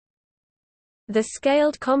The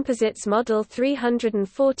scaled Composites Model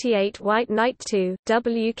 348 White Knight Two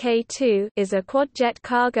 (WK2) is a quad-jet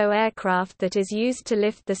cargo aircraft that is used to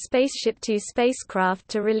lift the Spaceship Two spacecraft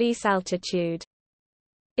to release altitude.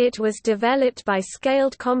 It was developed by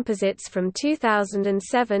Scaled Composites from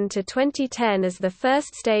 2007 to 2010 as the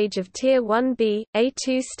first stage of Tier 1B,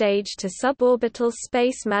 A2 stage to suborbital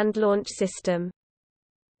Space Manned Launch System.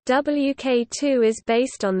 WK2 is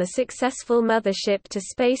based on the successful mothership to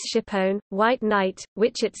SpaceshipOne, White Knight,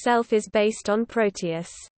 which itself is based on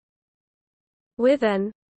Proteus. With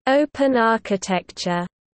an open architecture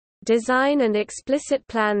design and explicit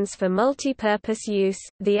plans for multi-purpose use,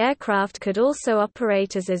 the aircraft could also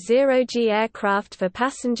operate as a zero-G aircraft for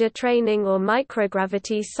passenger training or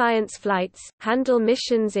microgravity science flights, handle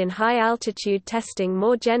missions in high-altitude testing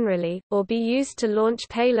more generally, or be used to launch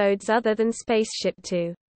payloads other than Spaceship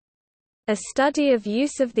Two. A study of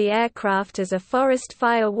use of the aircraft as a forest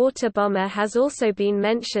fire water bomber has also been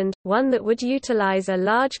mentioned, one that would utilize a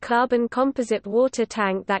large carbon composite water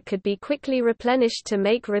tank that could be quickly replenished to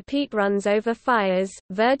make repeat runs over fires.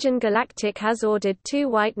 Virgin Galactic has ordered 2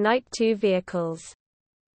 White Knight II vehicles.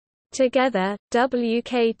 Together,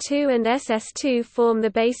 WK2 and SS2 form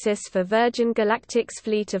the basis for Virgin Galactic's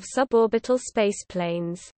fleet of suborbital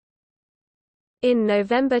spaceplanes. In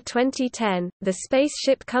November 2010, the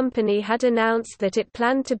spaceship company had announced that it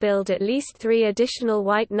planned to build at least 3 additional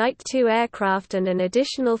White Knight II aircraft and an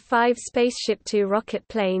additional 5 Spaceship Two rocket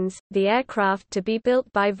planes, the aircraft to be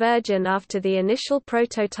built by Virgin after the initial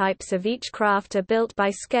prototypes of each craft are built by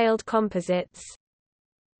Scaled Composites.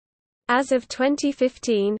 As of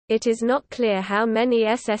 2015, it is not clear how many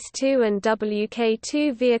SS2 and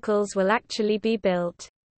WK2 vehicles will actually be built.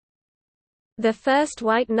 The first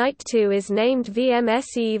White Knight II is named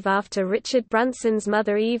VMS Eve after Richard Branson's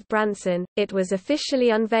mother Eve Branson. It was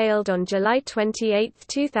officially unveiled on July 28,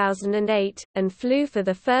 2008, and flew for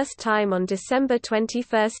the first time on December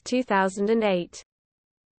 21, 2008.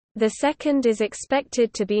 The second is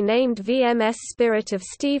expected to be named VMS Spirit of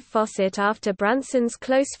Steve Fossett after Branson's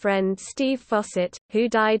close friend Steve Fossett, who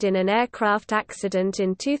died in an aircraft accident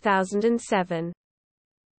in 2007.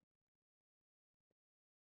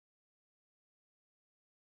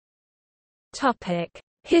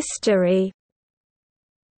 History.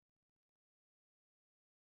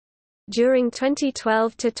 During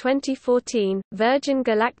 2012 to 2014, Virgin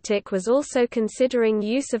Galactic was also considering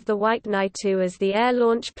use of the White Knight II as the air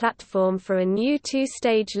launch platform for a new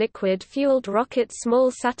 2-stage liquid-fueled rocket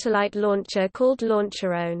small satellite launcher called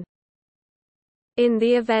LauncherOne. In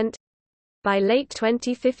the event, by late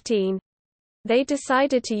 2015, they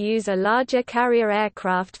decided to use a larger carrier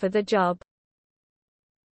aircraft for the job.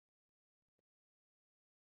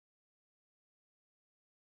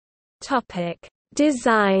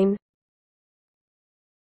 Design.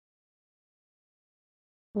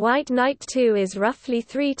 White Knight II is roughly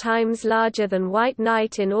 3 times larger than White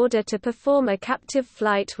Knight in order to perform a captive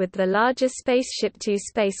flight with the larger Spaceship Two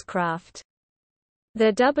spacecraft.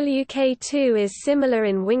 The WK2 is similar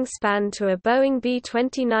in wingspan to a Boeing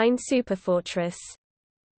B-29 Superfortress.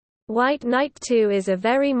 White Knight II is a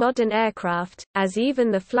very modern aircraft, as even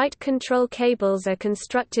the flight control cables are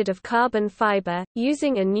constructed of carbon fiber.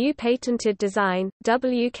 Using a new patented design,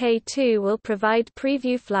 WK2 will provide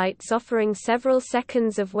preview flights offering several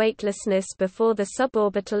seconds of weightlessness before the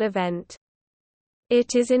suborbital event.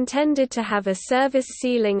 It is intended to have a service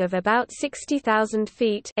ceiling of about 60,000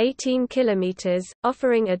 feet (18 kilometers),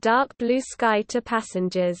 offering a dark blue sky to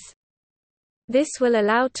passengers. This will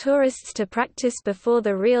allow tourists to practice before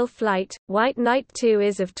the real flight. White Knight II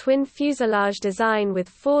is of twin fuselage design with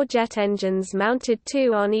 4 jet engines mounted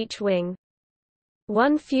 2 on each wing.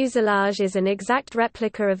 One fuselage is an exact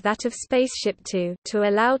replica of that of Spaceship Two to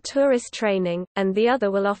allow tourist training, and the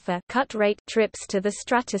other will offer cut-rate trips to the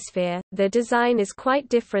stratosphere. The design is quite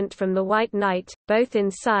different from the White Knight, both in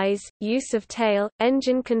size, use of tail,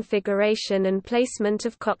 engine configuration and placement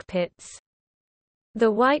of cockpits. The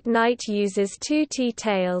White Knight uses 2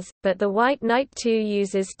 T-tails, but the White Knight II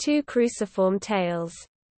uses 2 cruciform tails.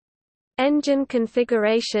 Engine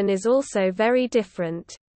configuration is also very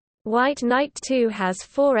different. White Knight II has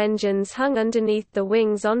 4 engines hung underneath the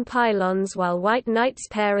wings on pylons, while White Knight's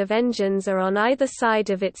pair of engines are on either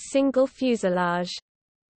side of its single fuselage.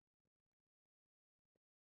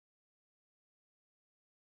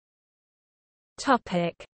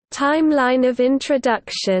 Timeline of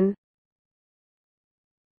introduction.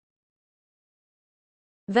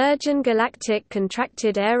 Virgin Galactic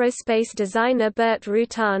contracted aerospace designer Burt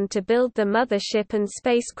Rutan to build the mothership and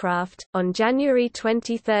spacecraft. On January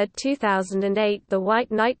 23, 2008, the White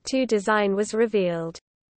Knight II design was revealed.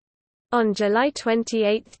 On July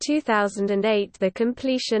 28, 2008, the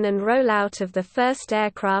completion and rollout of the first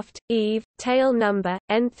aircraft, Eve, tail number,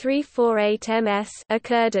 N348MS,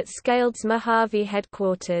 occurred at Scaled's Mojave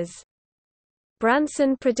headquarters.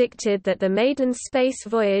 Branson predicted that the maiden space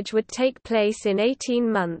voyage would take place in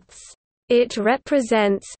 18 months. It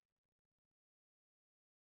represents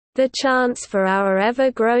the chance for our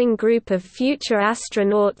ever-growing group of future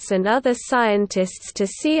astronauts and other scientists to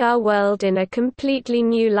see our world in a completely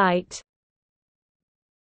new light.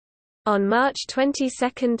 On March 22,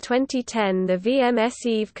 2010, the VMS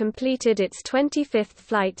Eve completed its 25th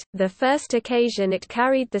flight, the first occasion it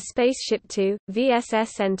carried the Spaceship Two,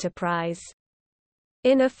 VSS Enterprise.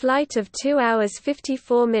 In a flight of 2 hours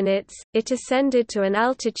 54 minutes, it ascended to an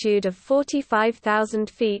altitude of 45,000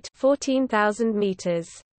 feet (14,000 meters).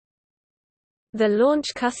 The launch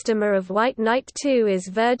customer of White Knight Two is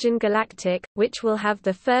Virgin Galactic, which will have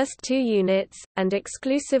the first 2 units, and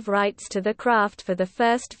exclusive rights to the craft for the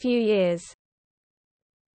first few years.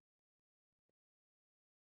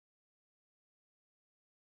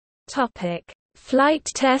 Flight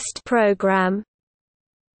test program.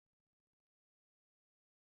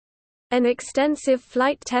 An extensive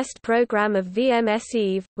flight test program of VMS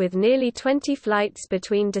Eve, with nearly 20 flights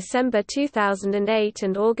between December 2008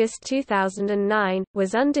 and August 2009,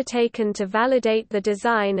 was undertaken to validate the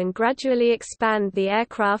design and gradually expand the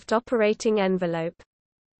aircraft operating envelope.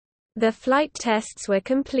 The flight tests were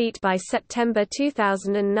complete by September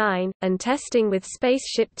 2009, and testing with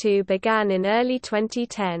Spaceship Two began in early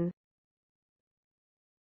 2010.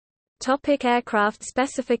 Aircraft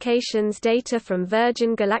specifications. Data from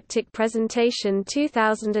Virgin Galactic Presentation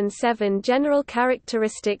 2007. General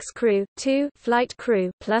characteristics. Crew 2 flight crew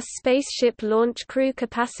plus spaceship launch crew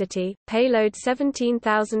capacity, payload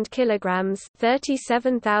 17,000 kilograms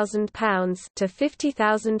 (37,000 pounds) to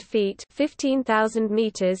 50,000 feet (15,000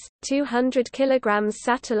 meters), 200 kilograms.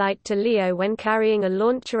 Satellite to LEO when carrying a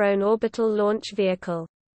launcher-own orbital launch vehicle.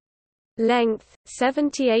 Length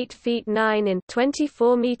 78 feet 9 in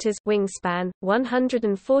 24 meters, wingspan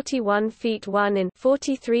 141 feet 1 in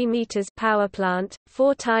 43 meters, powerplant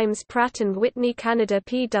 4 times Pratt & Whitney Canada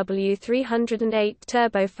PW308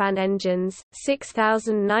 turbofan engines,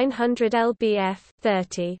 6,900 lbf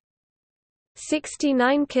 30.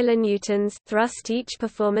 69 kilonewtons thrust each.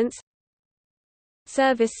 Performance.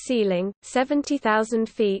 Service ceiling 70,000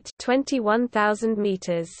 feet 21,000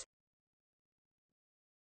 meters.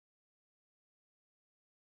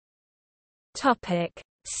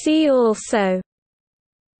 See also: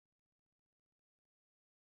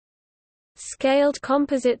 Scaled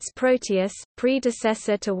Composites Proteus,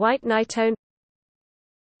 predecessor to White Knight.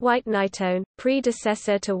 White Knight,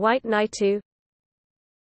 predecessor to White Knight Two.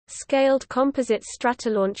 Scaled Composites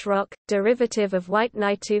Stratolaunch Rock, derivative of White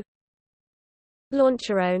Knight Two.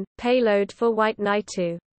 Launcher-own, payload for White Knight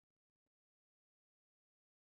Two.